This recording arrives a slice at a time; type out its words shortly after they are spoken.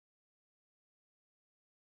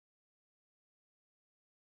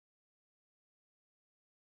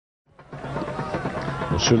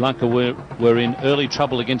Well, Sri Lanka were in early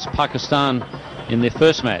trouble against Pakistan in their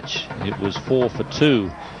first match. It was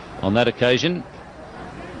 4-2 on that occasion.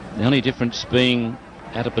 The only difference being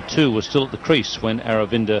Adipatu was still at the crease when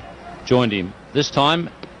Aravinda joined him. This time,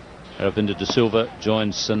 Aravinda De Silva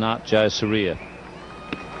joins Sanat Jayasuriya.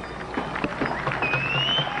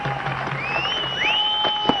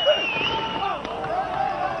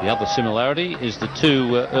 The other similarity is the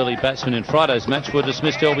two early batsmen in Friday's match were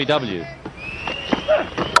dismissed LBW.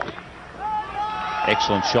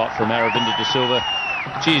 Excellent shot from Aravinda De Silva.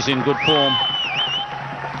 She's in good form.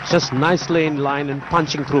 Just nicely in line and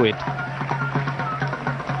punching through it.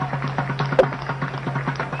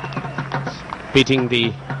 Beating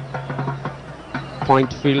the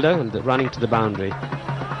point fielder and running to the boundary.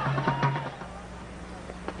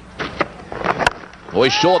 Oh,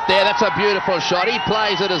 he's short there. That's a beautiful shot. He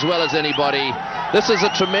plays it as well as anybody. This is a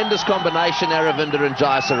tremendous combination, Aravinda and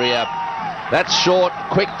Jayasuriya. That's short,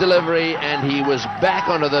 quick delivery, and he was back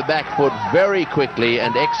onto the back foot very quickly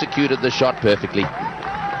and executed the shot perfectly.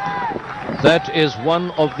 That is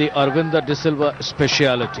one of the Aravinda De Silva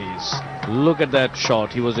specialities. Look at that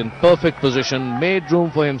shot. He was in perfect position, made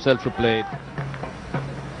room for himself to play.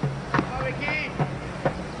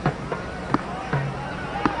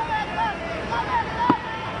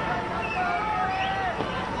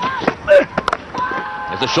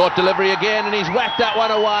 There's a short delivery again, and he's whacked that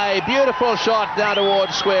one away. Beautiful shot down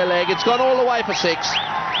towards square leg. It's gone all the way for 6.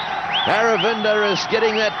 Aravinda is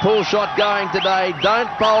getting that pull shot going today. Don't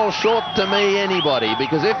bowl short to me, anybody,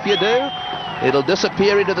 because if you do, it'll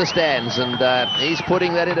disappear into the stands, and he's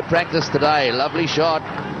putting that into practice today. Lovely shot.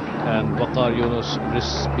 And Waqar Yunus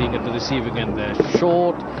being at the receiving end there.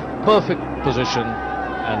 Short, perfect position,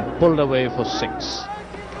 and pulled away for 6.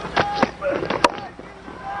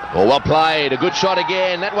 Oh, well played. A good shot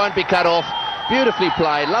again. That won't be cut off. Beautifully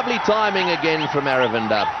played. Lovely timing again from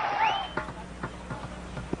Aravinda.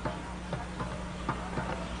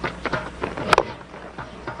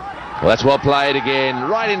 Well, that's well played again.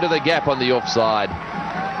 Right into the gap on the offside.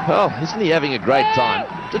 Oh, isn't he having a great time?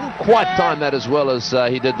 Didn't quite time that as well as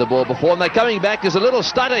he did the ball before. And they're coming back. There's a little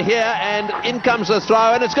stutter here, and in comes the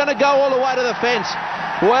throw, and it's going to go all the way to the fence.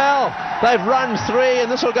 Well, they've run 3,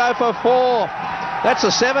 and this will go for 4. That's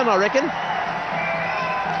a 7, I reckon.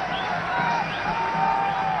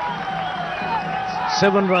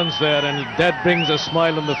 Seven runs there, and that brings a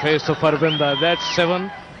smile on the face of Aravinda. That's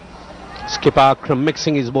 7. Skipper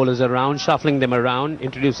mixing his bowlers around, shuffling them around,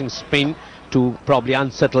 introducing spin to probably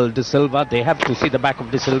unsettle De Silva. They have to see the back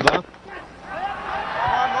of De Silva.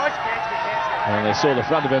 And they saw the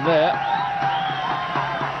front of him there.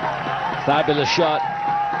 Fabulous shot.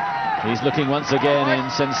 He's looking once again in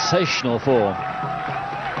sensational form.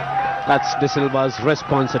 That's De Silva's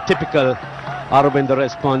response, a typical Aravinda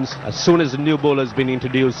response. As soon as the new bowler has been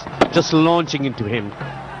introduced, just launching into him.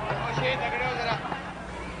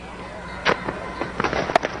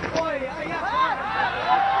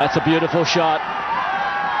 That's a beautiful shot.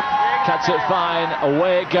 Cuts it fine.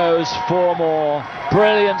 Away it goes. 4 more.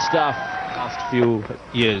 Brilliant stuff. Last few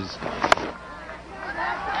years.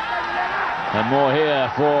 And more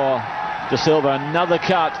here for De Silva. Another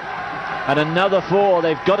cut. And another 4.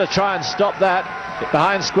 They've got to try and stop that.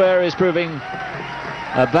 Behind square is proving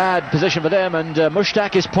a bad position for them. And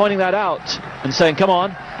Mushtaq is pointing that out and saying, come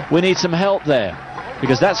on, we need some help there.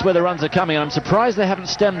 Because that's where the runs are coming. And I'm surprised they haven't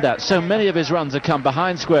stemmed that. So many of his runs have come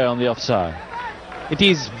behind square on the offside. It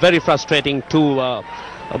is very frustrating to a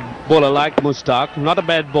bowler like Mushtaq. Not a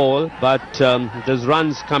bad ball, but there's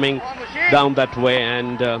runs coming down that way.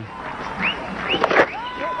 And there's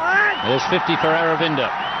 50 for Aravinda.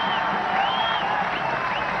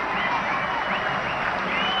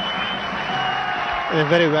 A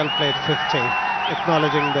very well played 50,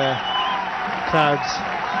 acknowledging the crowd's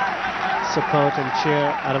support and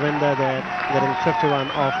cheer. Aravinda there getting 51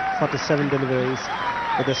 off 47 deliveries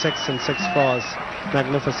with the 6 and 6 fours.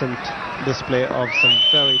 Magnificent display of some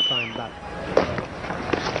very fine bat.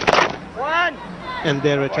 And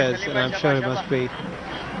there it is, and I'm sure he must be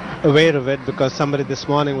aware of it, because somebody this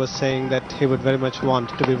morning was saying that he would very much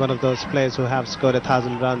want to be one of those players who have scored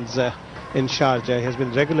 1,000 runs in Sharjah. He has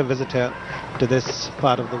been a regular visitor to this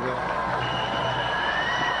part of the world.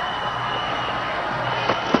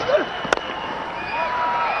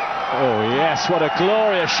 Oh yes, what a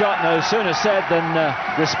glorious shot. No sooner said than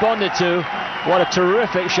responded to. What a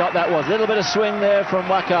terrific shot that was. A little bit of swing there from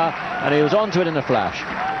Waqar, and he was onto it in a flash.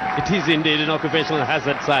 It is indeed an occupational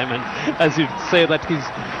hazard, Simon, as you say that he's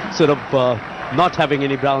sort of not having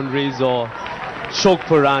any boundaries or choke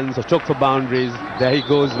for runs or choke for boundaries. There he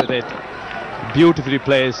goes with it. Beautifully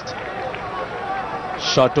placed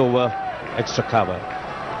shot over extra cover.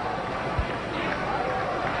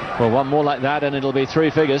 Well, one more like that and it'll be three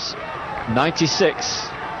figures. 96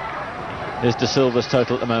 is De Silva's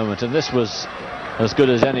total at the moment, and this was as good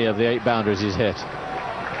as any of the 8 boundaries he's hit.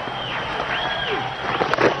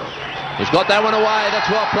 He's got that one away. That's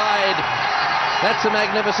well played. That's a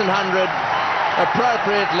magnificent 100.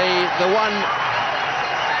 Appropriately, the one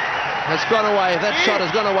has gone away. That shot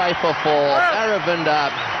has gone away for 4.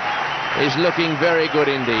 Aravinda is looking very good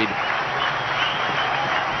indeed.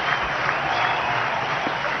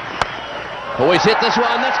 Oh, he's hit this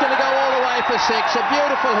one. That's going to go all the way for 6. A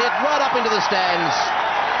beautiful hit right up into the stands.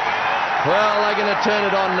 Well, they're going to turn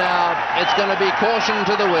it on now. It's going to be caution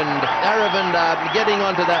to the wind. Aravinda getting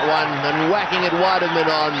onto that one and whacking it wide of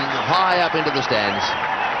mid-on, high up into the stands.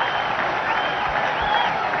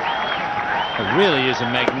 It really is a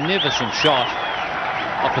magnificent shot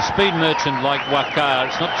off a speed merchant like Wakar.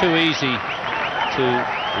 It's not too easy to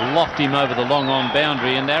loft him over the long on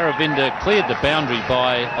boundary, and Aravinda cleared the boundary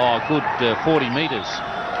by a good 40 metres.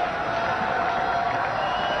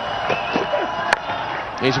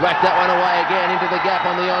 He's whacked that one away again into the gap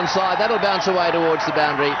on the onside. That'll bounce away towards the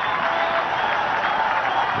boundary.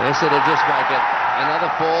 Yes, it'll just make it.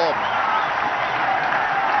 Another 4.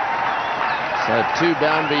 So 2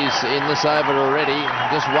 boundaries in this over already.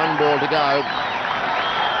 Just 1 ball to go.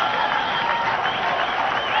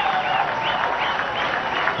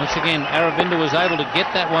 Once again, Aravinda was able to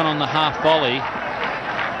get that one on the half volley.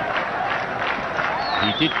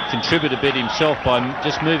 He did contribute a bit himself by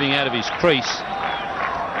just moving out of his crease.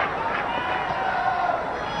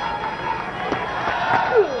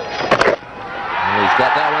 He's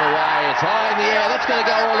got that one away. It's high in the air. That's going to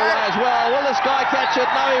go all the way as well. Will this guy catch it?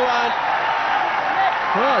 No, he won't.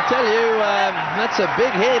 Well, I tell you, that's a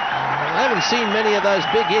big hit. I haven't seen many of those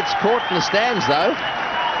big hits caught in the stands, though.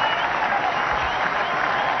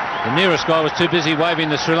 The nearest guy was too busy waving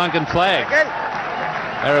the Sri Lankan flag.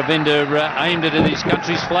 Aravinda aimed it at his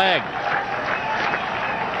country's flag.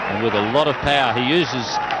 And with a lot of power, he uses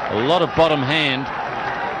a lot of bottom hand.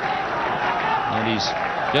 And he's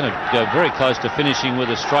going to go very close to finishing with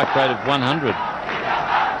a strike rate of 100.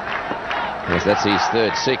 Yes, that's his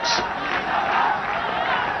third 6.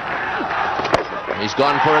 He's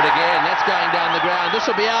gone for it again. That's going down the ground. This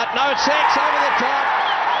will be out. No, it's 6 over the top.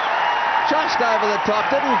 Just over the top.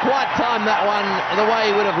 Didn't quite time that one the way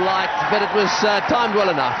he would have liked, but it was timed well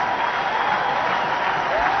enough.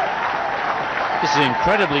 This is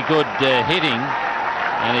incredibly good hitting,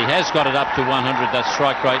 and he has got it up to 100, that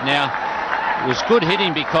strike rate now. It was good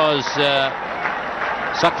hitting because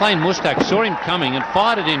Saqlain Mushtaq saw him coming and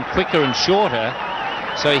fired it in quicker and shorter,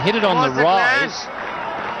 so he hit it on the rise,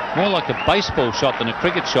 more like a baseball shot than a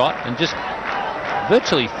cricket shot, and just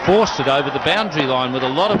virtually forced it over the boundary line with a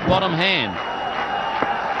lot of bottom hand.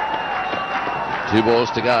 2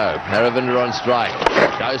 balls to go. Aravinda on strike.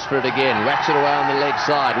 Goes for it again. Whacks it away on the leg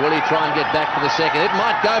side. Will he try and get back for the second? It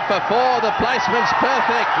might go for 4. The placement's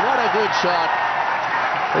perfect. What a good shot.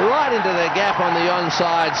 Right into the gap on the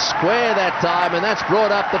onside. Square that time, and that's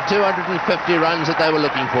brought up the 250 runs that they were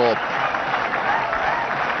looking for.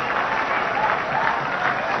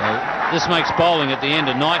 This makes bowling at the end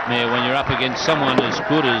a nightmare when you're up against someone as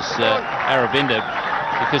good as Aravinda,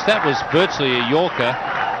 because that was virtually a Yorker,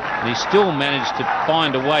 and he still managed to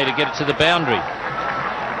find a way to get it to the boundary.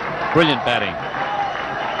 Brilliant batting.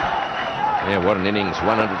 Yeah, what an innings.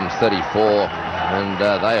 134, and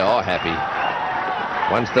they are happy.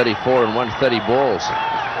 134 and 130 balls.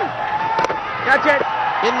 Catch it!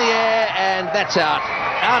 In the air, and that's out.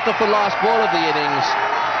 Out of the last ball of the innings.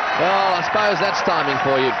 Well, I suppose that's timing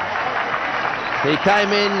for you. He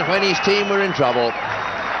came in when his team were in trouble,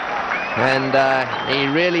 and he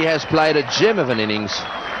really has played a gem of an innings,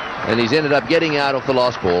 and he's ended up getting out of the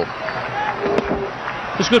last ball.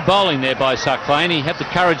 It was good bowling there by Saqlain. He had the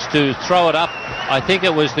courage to throw it up. I think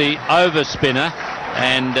it was the over spinner,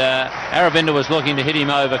 and Aravinda was looking to hit him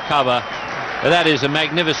over cover. But that is a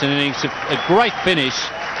magnificent innings, a great finish,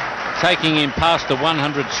 taking him past the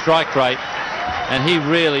 100 strike rate, and he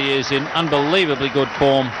really is in unbelievably good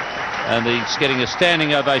form. And he's getting a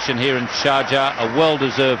standing ovation here in Sharjah, a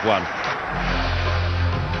well-deserved one.